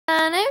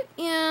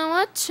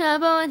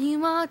trouble when he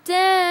walked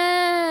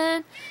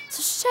in.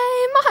 So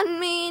shame on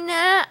me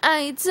now,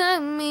 you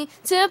took me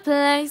to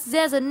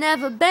places I've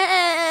never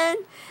been.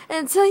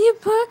 Until you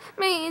put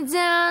me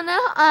down, now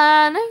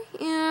I know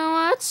you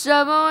were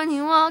trouble when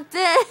you walked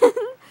in.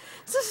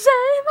 So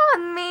shame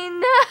on me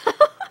now.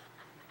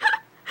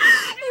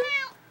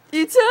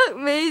 You took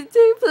me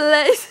to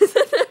places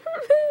I've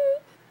never been.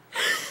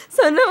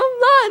 So now I'm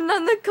lying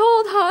on the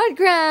cold hard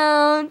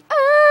ground.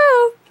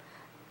 Oh,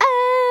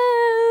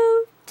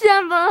 oh,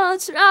 trouble,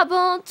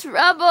 trouble,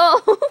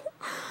 trouble.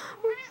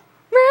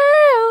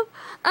 Real,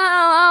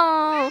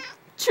 oh,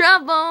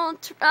 trouble,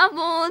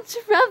 trouble,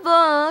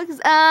 trouble.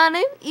 'Cause I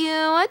knew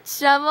you were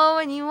trouble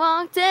when you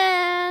walked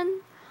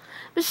in.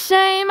 But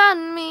shame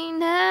on me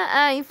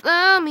now, you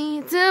flew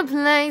me to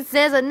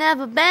places I've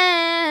never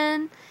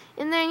been.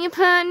 And then you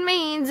put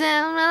me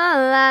down,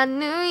 well, I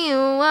knew you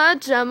were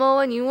trouble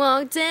when you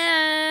walked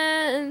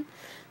in.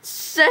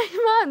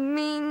 Shame on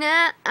me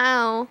now.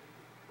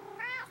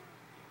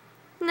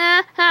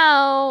 Now.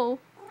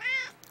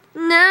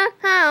 Now.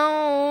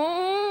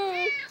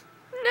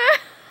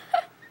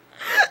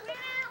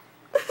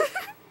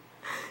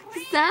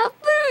 Cause I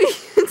flew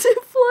you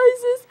to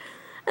places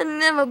I've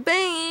never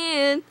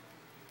been.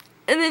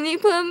 And then you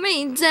put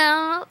me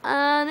down,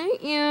 I knew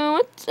you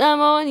were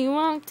trouble when you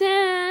walked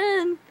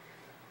in.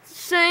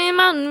 Shame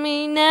on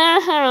me now,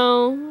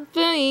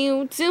 flew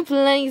you to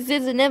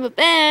places I've never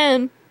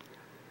been.